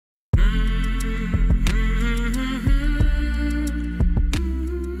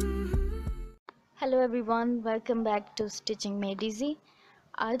Everyone, welcome back to stitching made easy.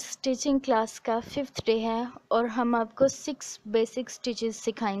 आज stitching class का 5th day है और हम आपको 6 बेसिक स्टिचेस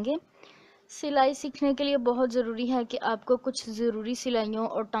सिखाएंगे। सिलाई सीखने के लिए बहुत ज़रूरी है कि आपको कुछ ज़रूरी सिलाइयों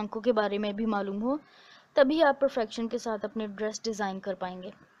और टांकों के बारे में भी मालूम हो, तभी आप परफेक्शन के साथ अपने ड्रेस डिज़ाइन कर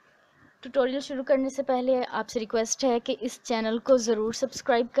पाएंगे। ट्यूटोरियल शुरू करने से पहले आपसे रिक्वेस्ट है कि इस चैनल को ज़रूर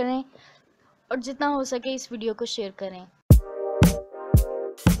सब्सक्राइब करें और जितना हो सके इस वीडियो को शेयर करें।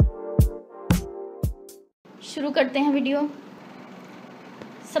 शुरू करते हैं वीडियो।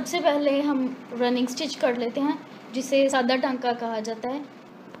 सबसे पहले हम रनिंग स्टिच कर लेते हैं, जिसे सादा टांका कहा जाता है।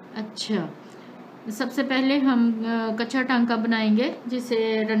 अच्छा, सबसे पहले हम कच्चा टांका बनाएंगे, जिसे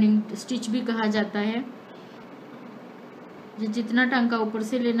रनिंग स्टिच भी कहा जाता है। जितना टांका ऊपर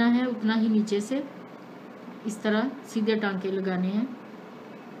से लेना है उतना ही नीचे से इस तरह सीधे टांके लगाने हैं।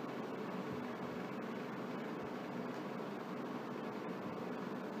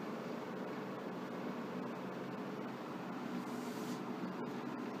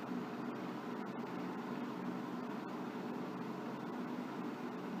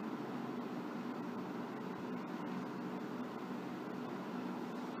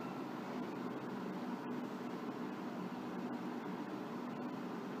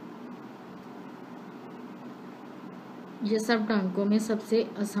 ये सब टांकों में सबसे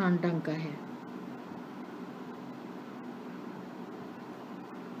आसान टांका है।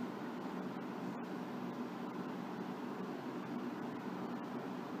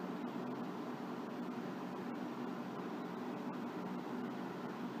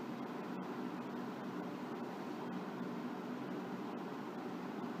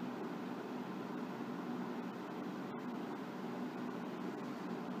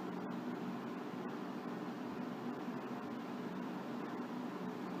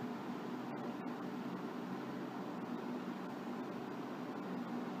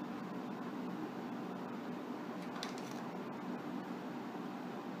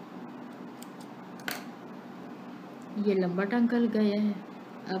 ये लंबा टांका लगाया है,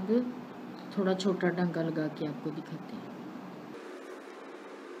 अब थोड़ा छोटा टांका लगा के आपको दिखाते हैं।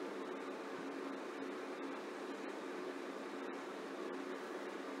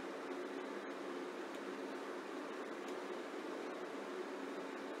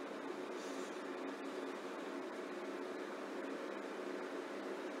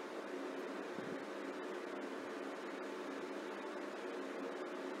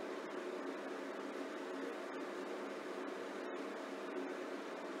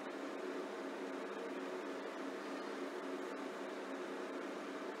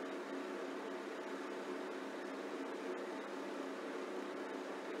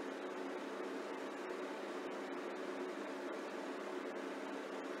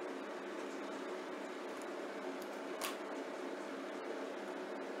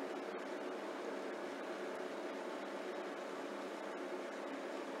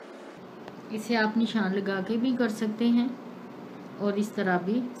 इसे आप निशान लगा के भी कर सकते हैं और इस तरह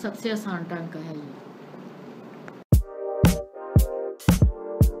भी सबसे आसान टांका है ये।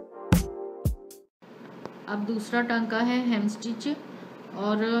 अब दूसरा टांका है हेम स्टिच,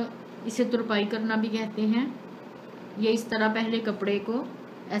 और इसे तुरपाई करना भी कहते हैं। ये इस तरह पहले कपड़े को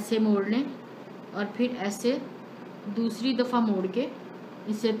ऐसे मोड़ लें और फिर ऐसे दूसरी दफ़ा मोड़ के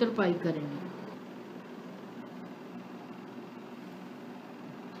इसे तुरपाई करेंगे।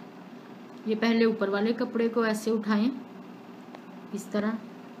 ये पहले ऊपर वाले कपड़े को ऐसे उठाएं इस तरह,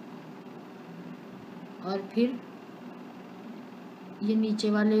 और फिर ये नीचे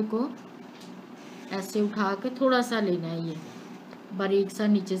वाले को ऐसे उठा के थोड़ा सा लेना है, ये बारीक सा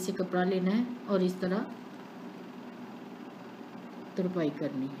नीचे से कपड़ा लेना है और इस तरह तुरपाई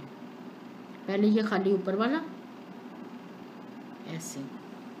करनी है। पहले ये खाली ऊपर वाला ऐसे,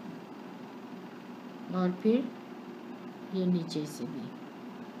 और फिर ये नीचे से भी,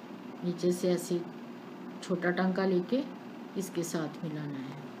 नीचे से ऐसे छोटा टांका लेके इसके साथ मिलाना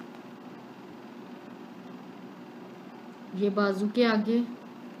है। ये बाजू के आगे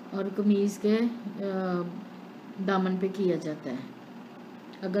और कमीज़ के दामन पे किया जाता है।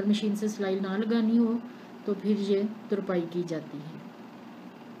 अगर मशीन से सिलाई ना लगानी हो तो फिर ये तुरपाई की जाती है।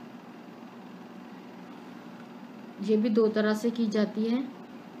 ये भी दो तरह से की जाती है,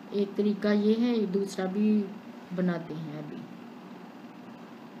 एक तरीका ये है, दूसरा भी बनाते हैं अभी।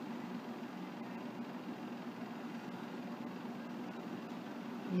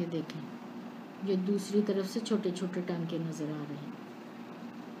 ये देखें, ये दूसरी तरफ से छोटे छोटे टांके नज़र आ रहे हैं।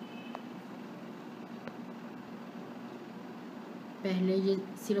 पहले ये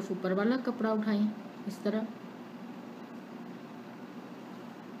सिर्फ ऊपर वाला कपड़ा उठाएं इस तरह,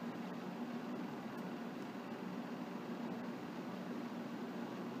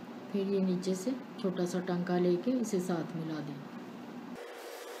 फिर ये नीचे से छोटा सा टांका लेके इसे साथ मिला दें।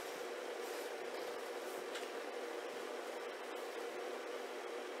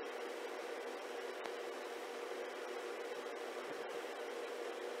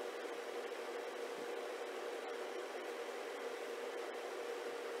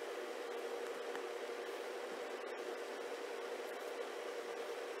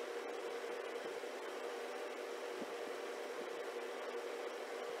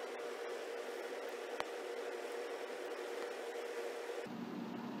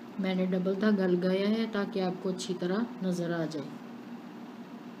 मैंने डबल धागा लगाया है ताकि आपको अच्छी तरह नज़र आ जाए।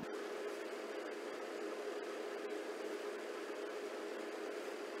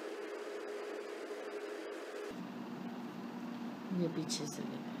 ये पीछे से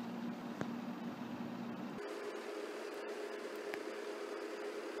लेकर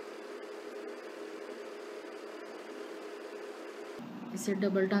इसे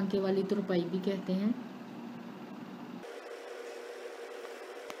डबल टांके वाली तुरपाई भी कहते हैं।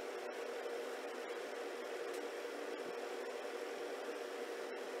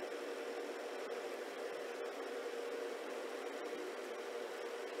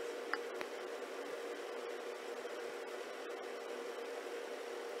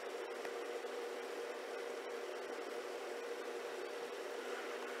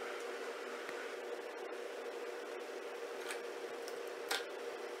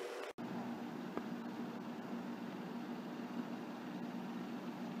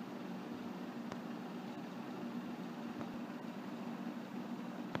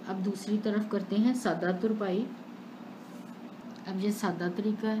 अब दूसरी तरफ करते हैं सादा तुरपाई। अब ये सादा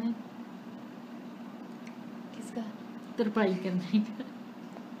तरीका है किसका? तुरपाई करने का।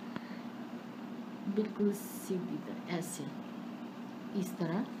 बिल्कुल सीधी तरह ऐसे, इस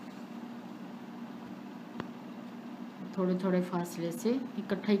तरह थोड़े थोड़े फासले से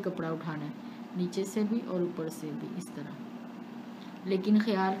इकट्ठा ही कपड़ा उठाना है, नीचे से भी और ऊपर से भी इस तरह। लेकिन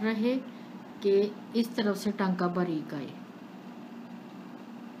ख्याल रहे कि इस तरफ से टांका बारीक आए।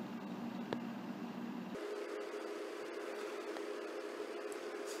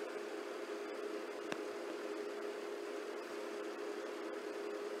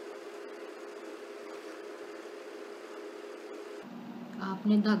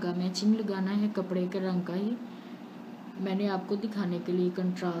 आपने धागा मैचिंग लगाना है कपड़े के रंग का ही। मैंने आपको दिखाने के लिए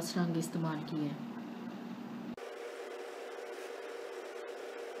कंट्रास्ट रंग इस्तेमाल किया है।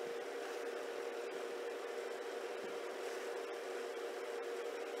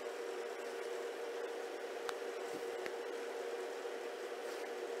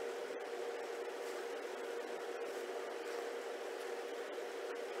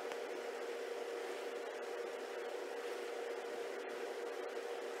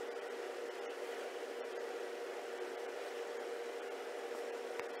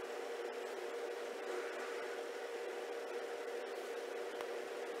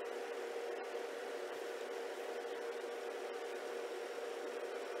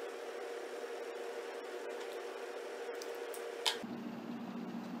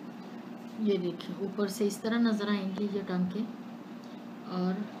 ये देखिए ऊपर से इस तरह नज़र आएंगे ये टांके,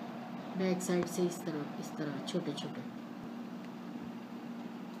 और बैक साइड से इस तरह छोटे छोटे।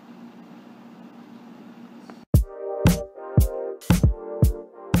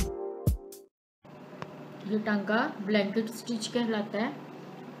 ये टांका ब्लैंकेट स्टिच कहलाता है।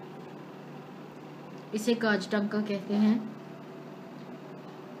 इसे काज टांका कहते हैं।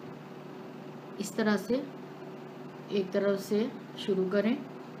 इस तरह से एक तरफ से शुरू करें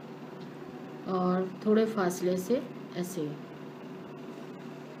और थोड़े फासले से ऐसे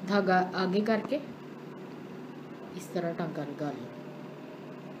धागा आगे करके इस तरह टांका लगा लें।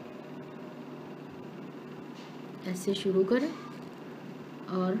 ऐसे शुरू करें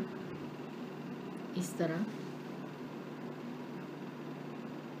और इस तरह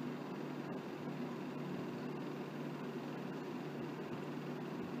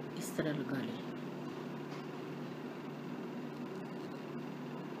लगा लें।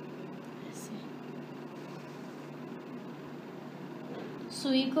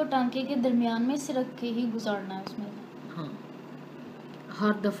 सुई को टांके के दरमियान में से रख के ही गुजारना है उसमें। हाँ,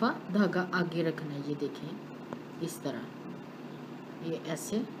 हर दफ़ा धागा आगे रखना है। ये देखें इस तरह, ये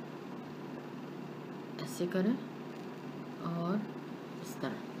ऐसे ऐसे करें और इस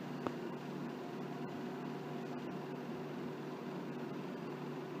तरह।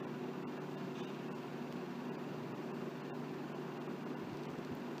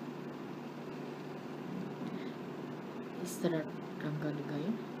 इस तरह टांका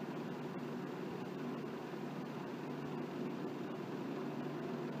लगाएं।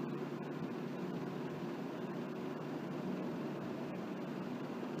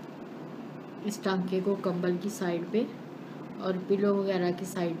 इस टांके को कंबल की साइड पे और पिलो वगैरह की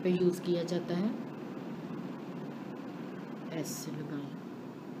साइड पे यूज़ किया जाता है। ऐसे लगाएं,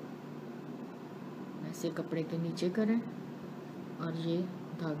 ऐसे कपड़े के नीचे करें और ये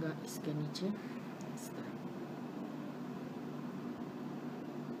धागा इसके नीचे इस तरह।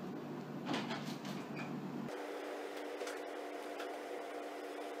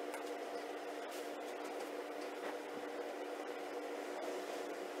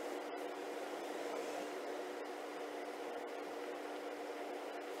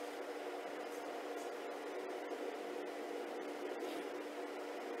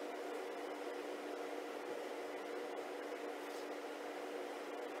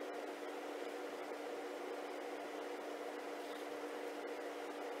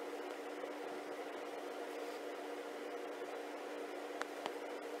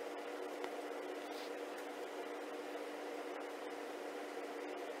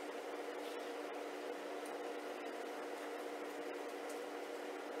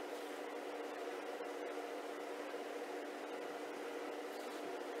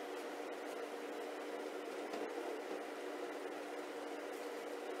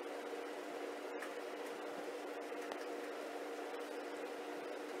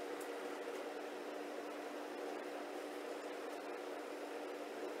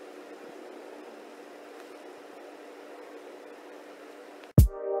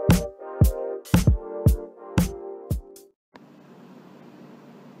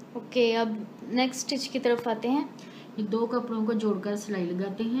 ओके, अब नेक्स्ट स्टिच की तरफ आते हैं। ये दो कपड़ों को जोड़कर सिलाई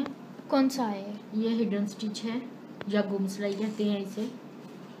लगाते हैं। कौन सा है ये हिडन स्टिच है या गुम सिलाई कहते हैं इसे।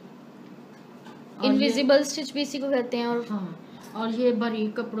 इनविजिबल स्टिच भी इसी को कहते हैं। और हाँ, और ये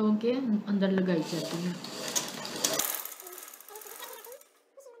बारीक कपड़ों के अंदर लगाई जाती है।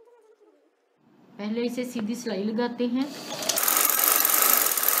 पहले इसे सीधी सिलाई लगाते हैं।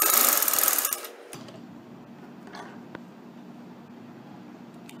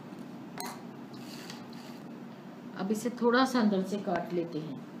 अब इसे थोड़ा सा अंदर से काट लेते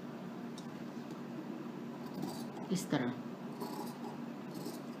हैं इस तरह।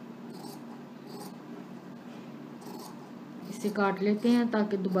 इसे काट लेते हैं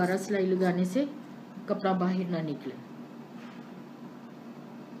ताकि दोबारा सिलाई लगाने से कपड़ा बाहर ना निकले।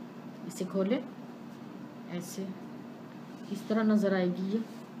 इसे खोले, ऐसे इस तरह नजर आएगी ये।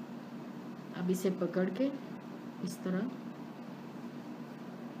 अब इसे पकड़ के इस तरह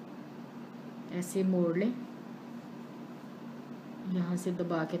ऐसे मोड़ लें, यहाँ से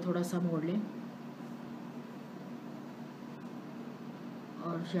दबा के थोड़ा सा मोड़ लें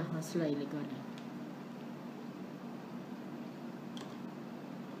और यहाँ सिलाई लगा लें।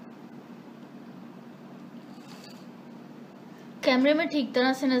 कैमरे में ठीक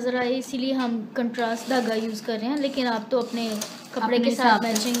तरह से नजर आए इसीलिए हम कंट्रास्ट धागा यूज कर रहे हैं, लेकिन आप तो अपने कपड़े के साथ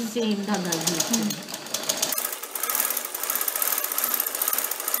मैचिंग सेम धागा यूज करें।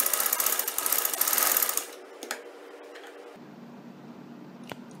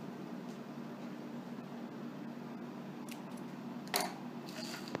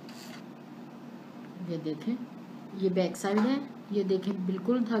 ये देखें, ये बैक साइड है। ये देखें,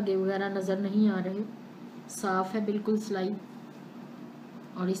 बिल्कुल धागे वगैरह नज़र नहीं आ रहे, साफ है बिल्कुल सिलाई।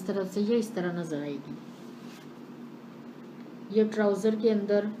 और इस तरफ से ये इस तरह नज़र आएगी। ये ट्राउज़र के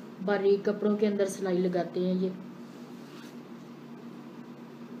अंदर बारीक कपड़ों के अंदर सिलाई लगाते हैं ये।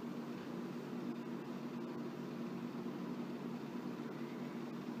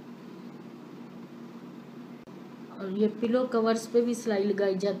 और ये पिलो कवर्स पे भी सिलाई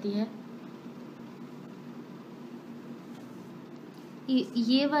लगाई जाती है।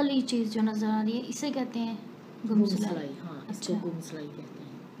 ये वाली चीज जो नजर आ रही है इसे कहते हैं गुम सिलाई। हाँ, इसको गुम सिलाई कहते हैं।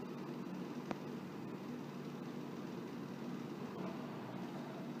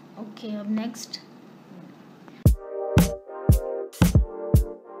 ओके, अब नेक्स्ट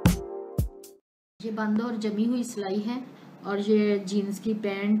ये बंद और जमी हुई सिलाई है और ये जीन्स की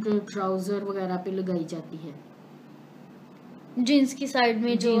पैंट ट्राउजर वगैरह पे लगाई जाती है। जीन्स की साइड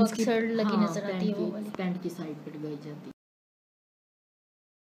में जो जीन्स अक्सर लगी हाँ, नजर आती है वो वाली। पैंट की साइड पे लगाई जाती है।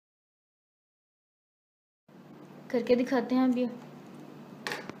 करके दिखाते हैं अभी।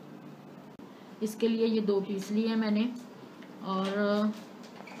 इसके लिए ये 2 पीस लिए हैं मैंने और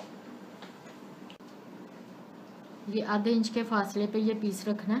ये आधे इंच के फासले पे ये पीस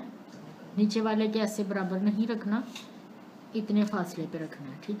रखना है। नीचे वाले के ऐसे बराबर नहीं रखना, इतने फासले पे रखना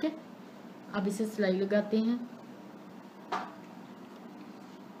है, ठीक है। अब इसे सिलाई लगाते हैं।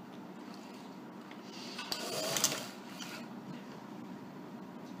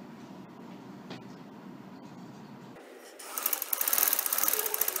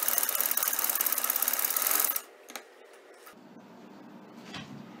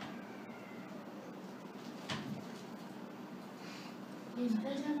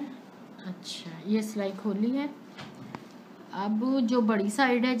 ये सिलाई खोली है। अब जो बड़ी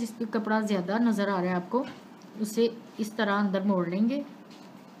साइड है जिस पे कपड़ा ज़्यादा नज़र आ रहा है आपको, उसे इस तरह अंदर मोड़ लेंगे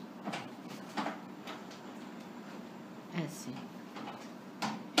ऐसे।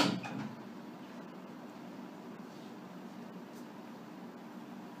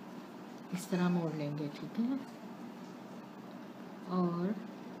 इस तरह मोड़ लेंगे, ठीक है। और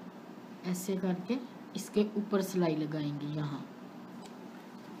ऐसे करके इसके ऊपर सिलाई लगाएंगे यहाँ।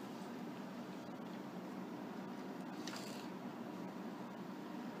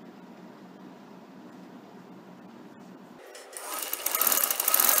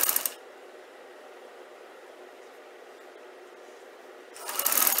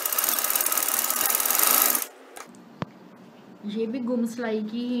 ये भी गुम सिलाई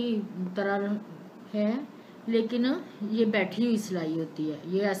की तरह है, लेकिन ये बैठी हुई सिलाई होती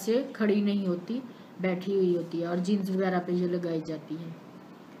है, ये ऐसे खड़ी नहीं होती, बैठी हुई होती है। और जीन्स वगैरह पे ये लगाई जाती है,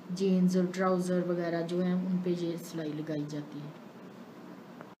 जीन्स और ट्राउज़र वगैरह जो है उन पे ये सिलाई लगाई जाती है।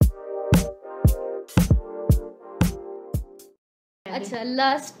 अच्छा,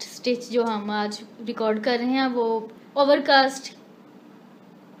 लास्ट स्टिच जो हम आज रिकॉर्ड कर रहे हैं वो ओवरकास्ट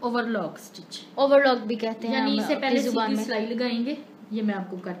ओवरलॉक स्टिच, ओवरलॉक भी कहते हैं, यानी इससे पहले जुबान में सिलाई लगाएंगे। ये मैं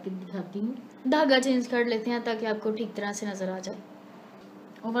आपको करके दिखाती हूँ। धागा चेंज कर लेते हैं ताकि आपको ठीक तरह से नजर आ जाए।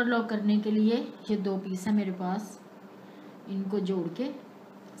 ओवरलॉक करने के लिए ये 2 पीस है मेरे पास, इनको जोड़ के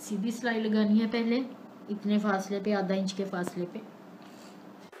सीधी सिलाई लगानी है पहले, इतने फासले पे, आधा इंच के फासले पे।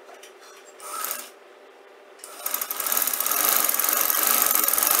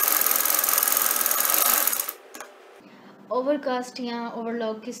 ओवरकास्ट या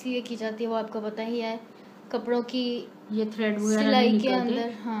ओवरलॉक किस लिए की जाती है वो आपको पता ही है, कपड़ों की ये थ्रेड वगैरह सिलाई के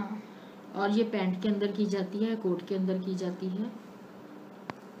अंदर, हाँ। और ये पैंट के अंदर की जाती है, कोट के अंदर की जाती है,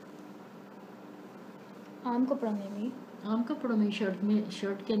 आम कपड़ों में भी, आम कपड़ों में,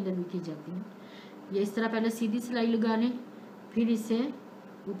 शर्ट के अंदर भी की जाती है। ये इस तरह पहले सीधी सिलाई लगा लें, फिर इसे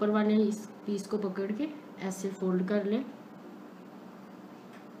ऊपर वाले इस पीस को पकड़ के ऐसे फोल्ड कर लें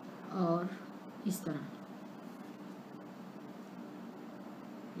और इस तरह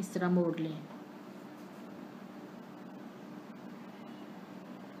मोड़ लें।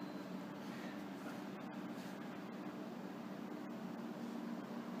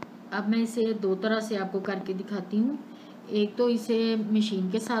 अब मैं इसे 2 तरह से आपको करके दिखाती हूँ। एक तो इसे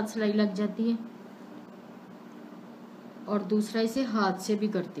मशीन के साथ सिलाई लग जाती है और दूसरा इसे हाथ से भी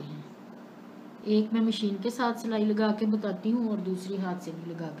करते हैं। एक मैं मशीन के साथ सिलाई लगा के बताती हूँ और दूसरी हाथ से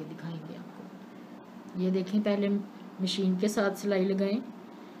भी लगा के दिखाएंगे आपको। ये देखें, पहले मशीन के साथ सिलाई लगाएं।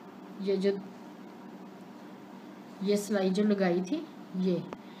 ये सिलाई जो लगाई थी, ये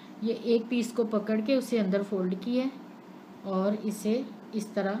एक पीस को पकड़ के उसे अंदर फोल्ड किया और इसे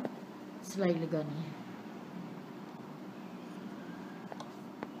इस तरह सिलाई लगानी है।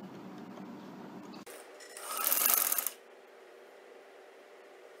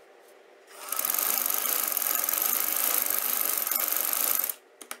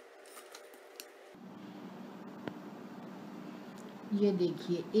 ये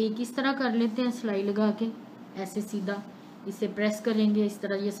देखिए, एक इस तरह कर लेते हैं सिलाई लगा के, ऐसे सीधा इसे प्रेस करेंगे, इस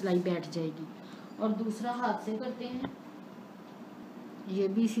तरह ये सिलाई बैठ जाएगी। और दूसरा हाथ से करते हैं, ये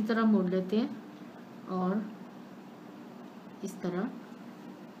भी इसी तरह मोड़ लेते हैं और इस तरह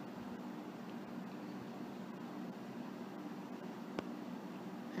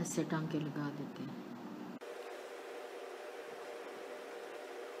ऐसे टांके लगा देते हैं।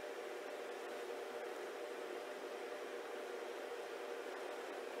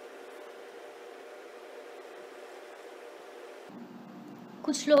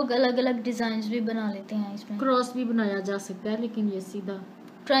 कुछ लोग अलग अलग डिजाइन भी बना लेते हैं, इसमें क्रॉस भी बनाया जा सकता है, लेकिन ये सीधा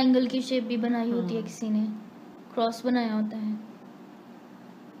ट्रायंगल की शेप भी बनाई होती है, हाँ। किसी ने क्रॉस बनाया होता है।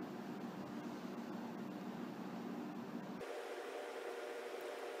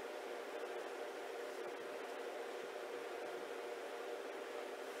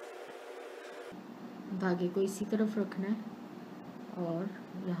 धागे को इसी तरफ रखना है और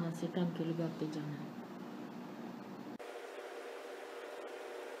यहाँ से टांके लगाते जाना है।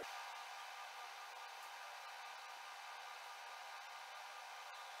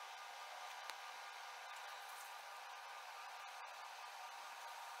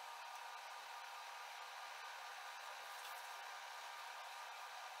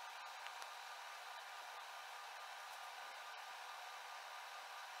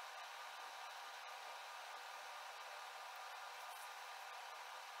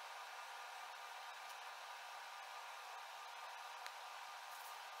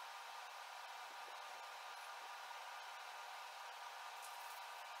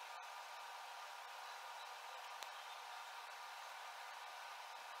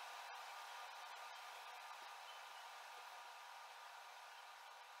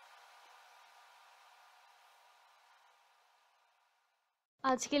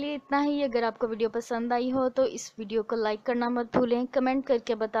 आज के लिए इतना ही। अगर आपको वीडियो पसंद आई हो तो इस वीडियो को लाइक करना मत भूलें। कमेंट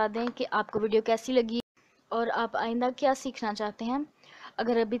करके बता दें कि आपको वीडियो कैसी लगी और आप आइंदा क्या सीखना चाहते हैं।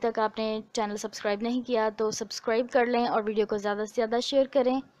 अगर अभी तक आपने चैनल सब्सक्राइब नहीं किया तो सब्सक्राइब कर लें और वीडियो को ज़्यादा से ज़्यादा शेयर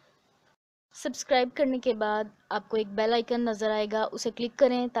करें। सब्सक्राइब करने के बाद आपको एक बेल आइकन नज़र आएगा, उसे क्लिक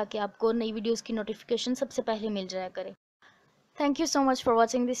करें ताकि आपको नई वीडियोस की नोटिफिकेशन सबसे पहले मिल जाया करे। Thank you so much for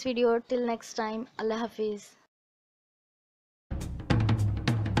watching this video. Till next time, अल्लाह हाफिज़।